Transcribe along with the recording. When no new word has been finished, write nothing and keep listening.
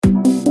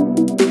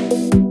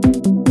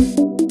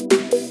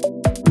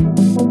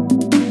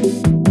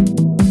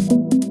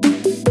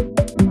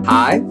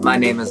My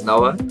name is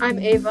Noah. I'm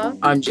Ava.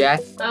 I'm Jack.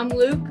 I'm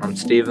Luke. I'm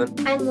Steven.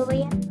 I'm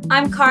Lilia.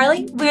 I'm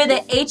Carly. We're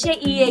the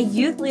HAEA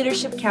Youth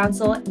Leadership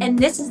Council, and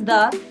this is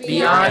the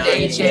Beyond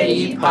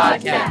HAE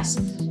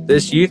podcast.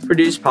 This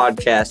youth-produced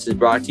podcast is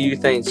brought to you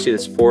thanks to the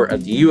support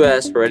of the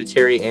U.S.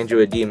 Hereditary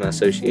Angioedema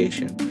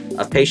Association,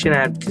 a patient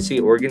advocacy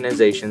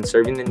organization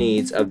serving the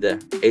needs of the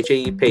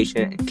HAE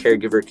patient and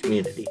caregiver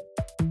community.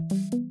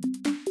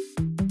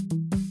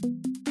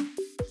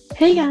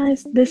 Hey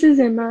guys, this is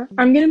Emma.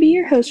 I'm going to be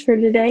your host for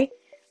today.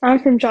 I'm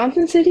from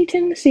Johnson City,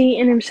 Tennessee,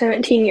 and I'm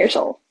 17 years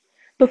old.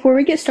 Before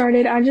we get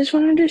started, I just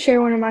wanted to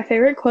share one of my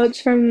favorite quotes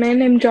from a man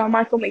named John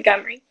Michael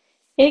Montgomery.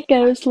 It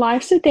goes,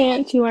 "Life's a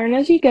dance, you learn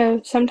as you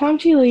go,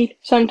 sometimes you lead,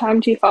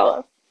 sometimes you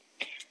follow."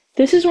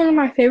 This is one of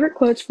my favorite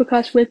quotes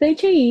because with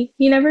HAE,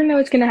 you never know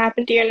what's going to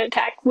happen to you in an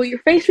attack. Will your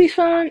face be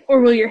fine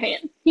or will your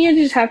hand? You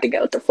just have to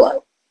go with the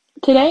flow.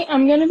 Today,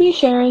 I'm going to be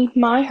sharing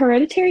my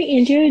hereditary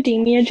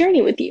angioedema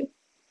journey with you.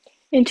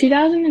 In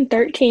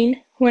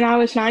 2013, when I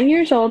was 9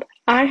 years old,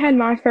 I had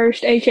my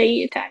first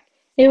HAE attack.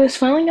 It was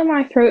swelling on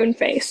my throat and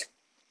face.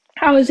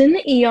 I was in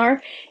the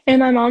ER, and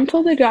my mom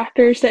told the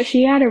doctors that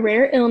she had a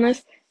rare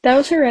illness that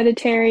was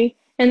hereditary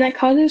and that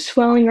causes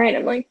swelling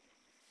randomly.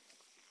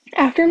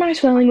 After my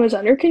swelling was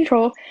under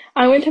control,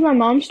 I went to my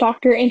mom's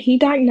doctor and he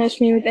diagnosed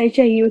me with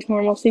HAE with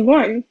normalcy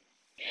 1.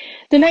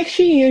 The next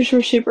few years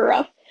were super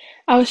rough.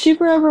 I was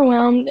super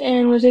overwhelmed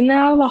and was in and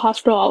out of the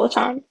hospital all the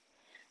time.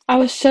 I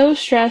was so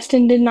stressed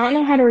and did not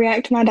know how to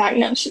react to my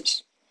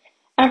diagnosis.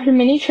 After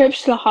many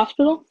trips to the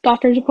hospital,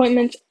 doctor's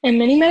appointments, and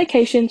many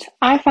medications,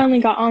 I finally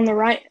got on the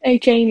right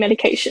HAE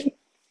medication.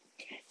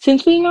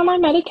 Since being on my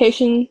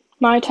medication,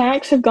 my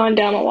attacks have gone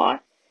down a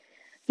lot.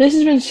 This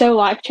has been so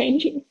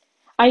life-changing.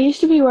 I used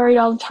to be worried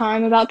all the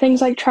time about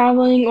things like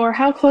traveling or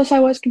how close I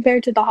was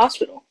compared to the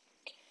hospital.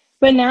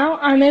 But now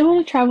I'm able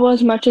to travel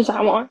as much as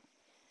I want.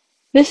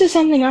 This is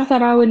something I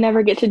thought I would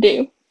never get to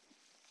do.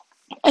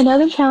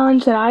 Another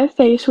challenge that I have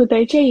faced with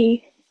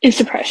HAE is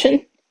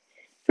depression.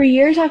 For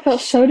years I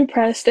felt so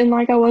depressed and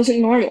like I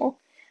wasn't normal.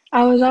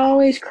 I was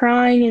always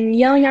crying and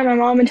yelling at my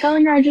mom and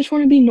telling her I just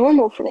want to be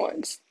normal for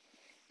once.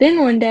 Then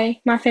one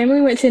day, my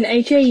family went to an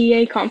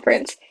HAEA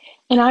conference,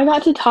 and I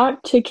got to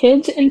talk to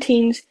kids and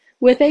teens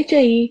with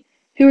HAE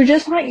who were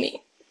just like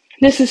me.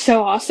 This is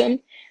so awesome.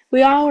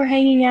 We all were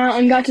hanging out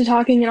and got to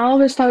talking, and all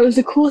of us thought it was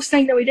the coolest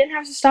thing that we didn't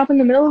have to stop in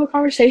the middle of a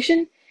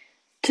conversation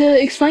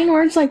to explain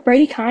words like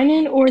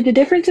bradykinin or the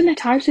difference in the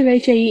types of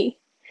HAE.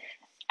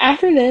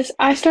 After this,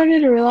 I started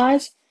to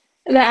realize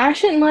that I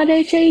shouldn't let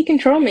HAE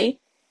control me,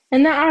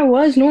 and that I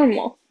was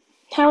normal.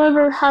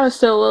 However, I was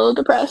still a little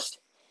depressed.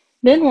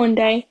 Then one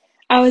day,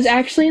 I was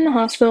actually in the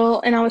hospital,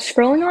 and I was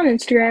scrolling on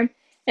Instagram,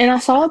 and I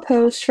saw a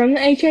post from the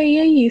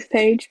HAEA youth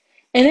page,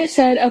 and it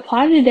said,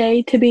 "Apply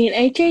today to be an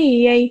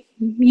HAEA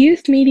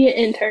youth media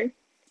intern."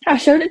 I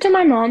showed it to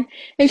my mom,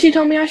 and she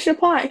told me I should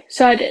apply,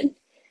 so I did.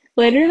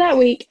 Later that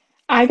week,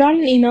 I got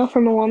an email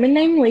from a woman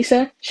named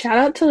Lisa. Shout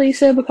out to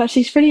Lisa because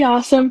she's pretty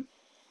awesome.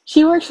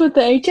 She works with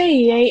the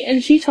HAEA,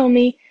 and she told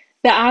me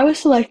that I was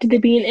selected to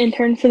be an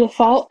intern for the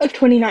fall of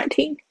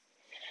 2019.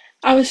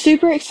 I was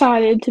super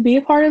excited to be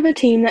a part of a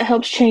team that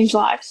helps change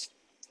lives.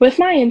 With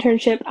my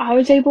internship, I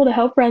was able to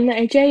help run the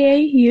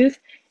HAEA Youth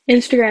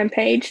Instagram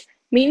page,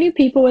 meet new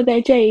people with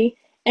HAE,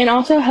 and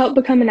also help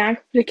become an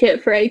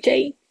advocate for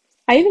HAE.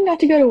 I even got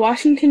to go to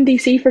Washington,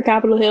 D.C. for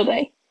Capitol Hill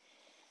Day.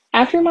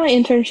 After my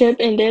internship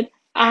ended,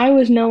 I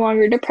was no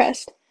longer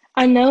depressed.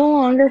 I no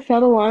longer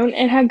felt alone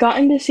and had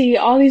gotten to see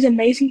all these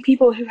amazing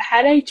people who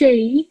had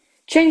HAE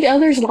change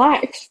others'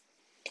 lives.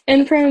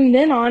 And from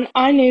then on,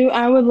 I knew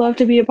I would love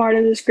to be a part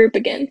of this group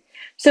again.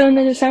 So in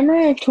the December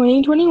of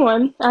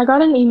 2021, I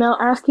got an email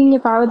asking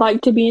if I would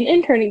like to be an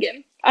intern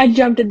again. I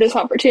jumped at this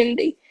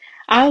opportunity.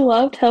 I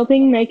loved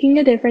making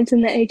a difference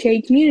in the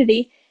HAE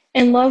community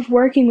and loved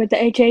working with the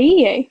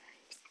HAEA.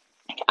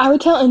 I would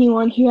tell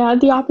anyone who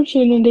had the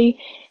opportunity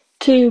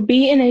to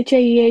be an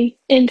HAEA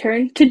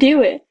intern to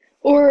do it,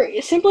 or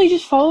simply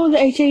just follow the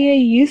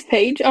HAEA youth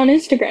page on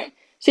Instagram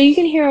so you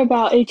can hear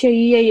about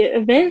HAEA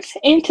events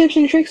and tips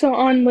and tricks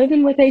on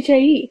living with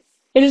HAE.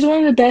 It is one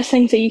of the best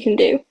things that you can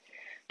do.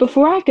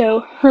 Before I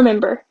go,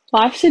 remember,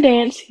 life's a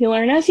dance, you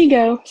learn as you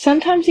go,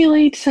 sometimes you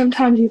lead,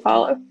 sometimes you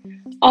follow.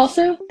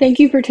 Also, thank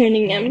you for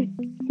tuning in.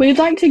 We'd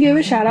like to give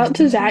a shout out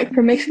to Zach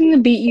for mixing the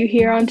beat you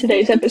hear on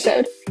today's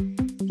episode.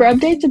 For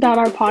updates about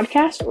our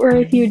podcast, or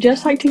if you'd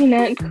just like to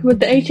connect with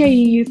the HAE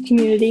youth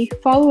community,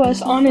 follow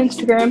us on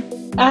Instagram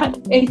at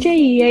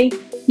HAEA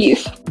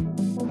Youth.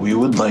 We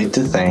would like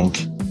to thank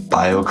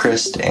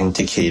BioCryst and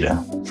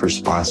Takeda for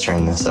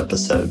sponsoring this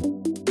episode.